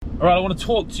All right, I want to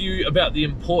talk to you about the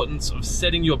importance of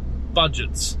setting your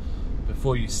budgets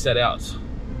before you set out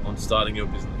on starting your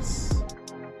business.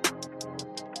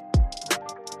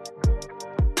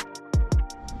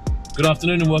 Good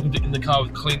afternoon and welcome to In the Car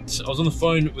with Clint. I was on the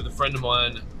phone with a friend of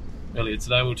mine earlier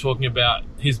today. We were talking about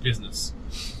his business.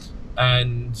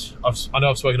 And I know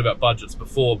I've spoken about budgets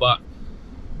before, but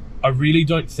I really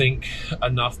don't think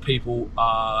enough people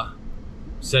are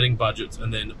setting budgets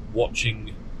and then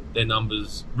watching their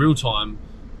numbers real time.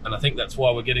 And I think that's why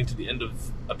we're getting to the end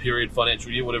of a period, financial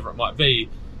year, whatever it might be,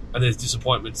 and there's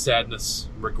disappointment, sadness,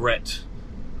 regret,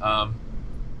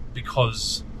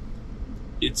 because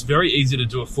it's very easy to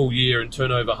do a full year and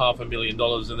turn over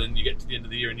 $500,000, and then you get to the end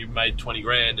of the year and you've made 20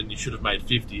 grand and you should have made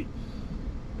 50.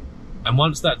 And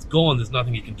once that's gone, there's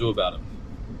nothing you can do about it.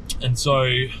 And so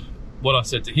what I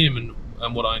said to him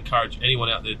and what I encourage anyone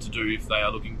out there to do if they are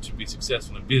looking to be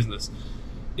successful in business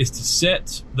is to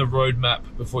set the roadmap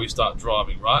before you start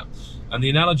driving, right? And the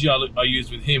analogy I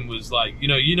used with him was like,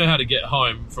 you know how to get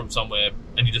home from somewhere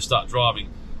and you just start driving,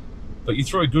 but you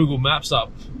throw Google Maps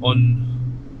up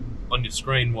on your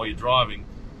screen while you're driving,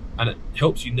 and it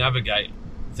helps you navigate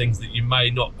things that you may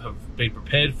not have been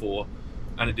prepared for,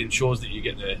 and it ensures that you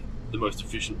get there the most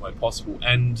efficient way possible.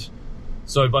 And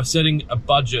so by setting a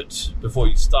budget before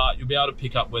you start, you'll be able to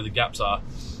pick up where the gaps are.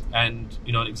 And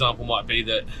an example might be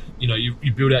that you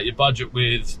build out your budget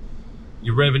with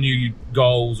your revenue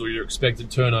goals or your expected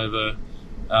turnover,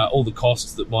 all the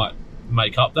costs that might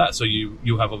make up that. So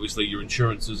you'll have obviously your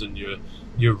insurances and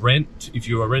your rent if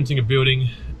you are renting a building,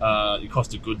 your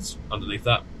cost of goods underneath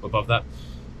that, above that,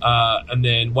 and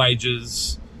then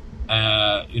wages,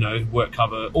 work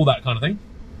cover, all that kind of thing.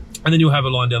 And then you'll have a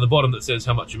line down the bottom that says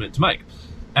how much you're meant to make.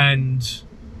 And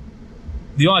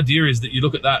the idea is that you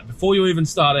look at that before you even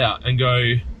start out and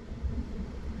go,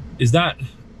 is that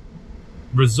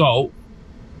result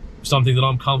something that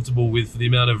I'm comfortable with for the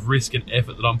amount of risk and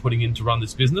effort that I'm putting in to run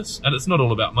this business? And it's not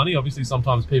all about money. Obviously,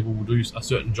 sometimes people will do a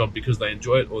certain job because they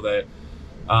enjoy it, or they're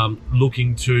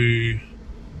looking to,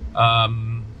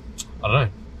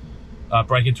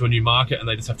 break into a new market and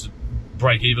they just have to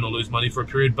break even or lose money for a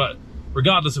period. But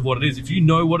regardless of what it is, if you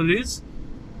know what it is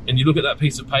and you look at that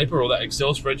piece of paper or that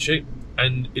Excel spreadsheet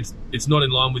and it's not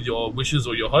in line with your wishes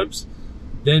or your hopes,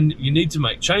 then you need to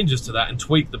make changes to that and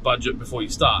tweak the budget before you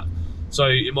start. So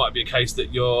it might be a case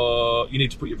that you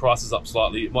need to put your prices up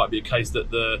slightly. It might be a case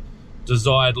that the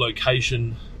desired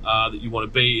location that you want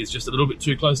to be is just a little bit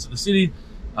too close to the city,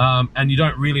 and you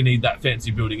don't really need that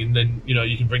fancy building. And then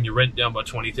you can bring your rent down by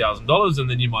 $20,000, and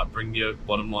then you might bring your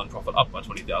bottom line profit up by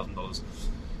 $20,000.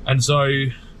 And so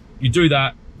you do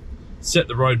that, set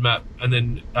the roadmap, and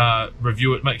then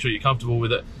review it, make sure you're comfortable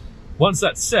with it. Once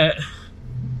that's set,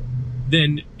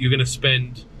 then you're going to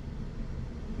spend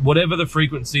whatever the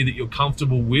frequency that you're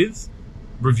comfortable with,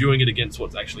 reviewing it against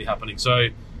what's actually happening. So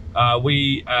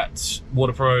we at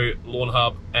WaterPro, Lawn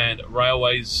Hub, and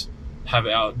Railways have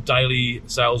our daily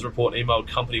sales report emailed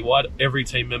company-wide. Every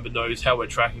team member knows how we're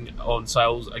tracking on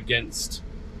sales against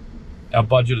our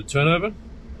budgeted turnover.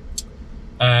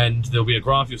 And there'll be a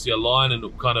graph, you'll see a line, and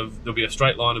there'll be a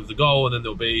straight line of the goal, and then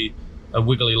there'll be a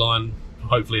wiggly line,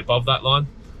 hopefully above that line.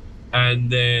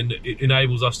 And then it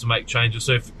enables us to make changes.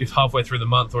 So if halfway through the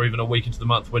month or even a week into the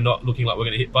month, we're not looking like we're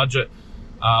going to hit budget,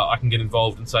 I can get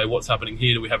involved and say, what's happening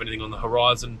here? Do we have anything on the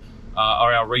horizon?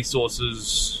 Are our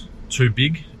resources too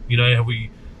big? Have we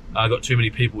got too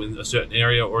many people in a certain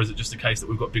area, or is it just a case that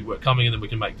we've got big work coming and then we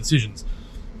can make decisions?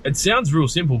 It sounds real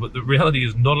simple, but the reality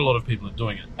is not a lot of people are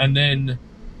doing it. And then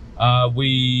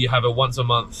we have a once a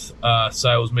month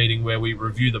sales meeting where we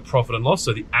review the profit and loss,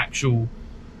 so the actual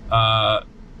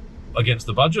against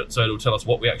the budget. So it'll tell us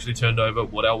what we actually turned over,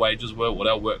 what our wages were, what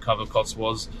our work cover cost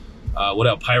was, what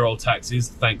our payroll tax is.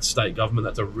 Thanks state government,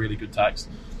 that's a really good tax.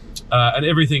 And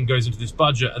everything goes into this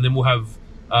budget, and then we'll have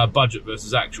budget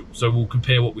versus actual. So we'll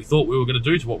compare what we thought we were going to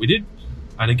do to what we did.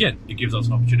 And again, it gives us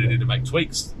an opportunity to make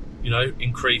tweaks,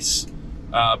 increase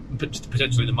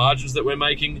potentially the margins that we're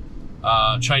making,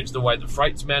 change the way the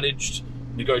freight's managed,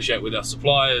 negotiate with our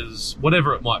suppliers,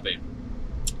 whatever it might be.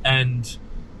 And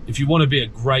if you want to be a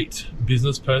great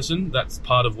business person, that's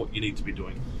part of what you need to be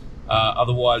doing.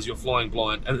 Otherwise, you're flying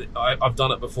blind. And I've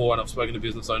done it before, and I've spoken to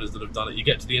business owners that have done it. You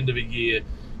get to the end of a year,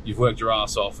 you've worked your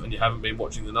ass off, and you haven't been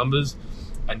watching the numbers,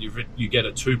 and you get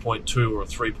a 2.2 or a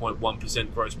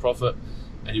 3.1% gross profit,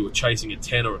 and you were chasing a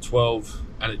 10 or a 12,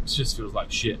 and it just feels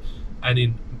like shit. And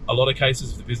in a lot of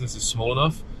cases, if the business is small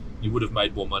enough, you would have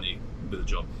made more money with a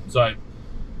job. So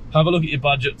have a look at your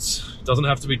budgets. It doesn't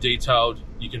have to be detailed.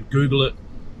 You can Google it.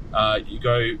 You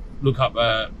go look up,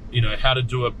 how to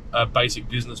do a basic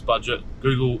business budget.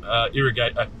 Google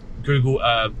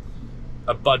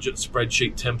a budget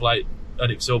spreadsheet template,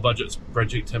 an Excel budget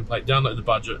spreadsheet template. Download the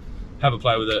budget, have a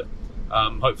play with it.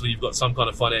 Hopefully you've got some kind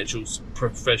of financial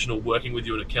professional working with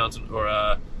you, an accountant or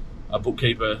a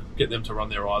bookkeeper. Get them to run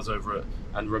their eyes over it.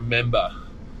 And remember,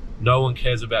 no one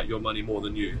cares about your money more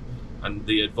than you. And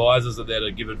the advisors are there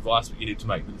to give advice, but you need to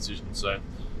make the decision. So,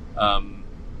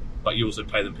 but you also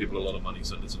pay them people a lot of money,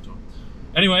 so listen to them.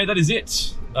 Anyway, that is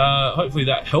it. Hopefully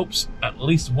that helps at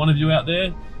least one of you out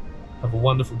there. Have a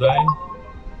wonderful day,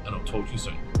 and I'll talk to you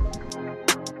soon.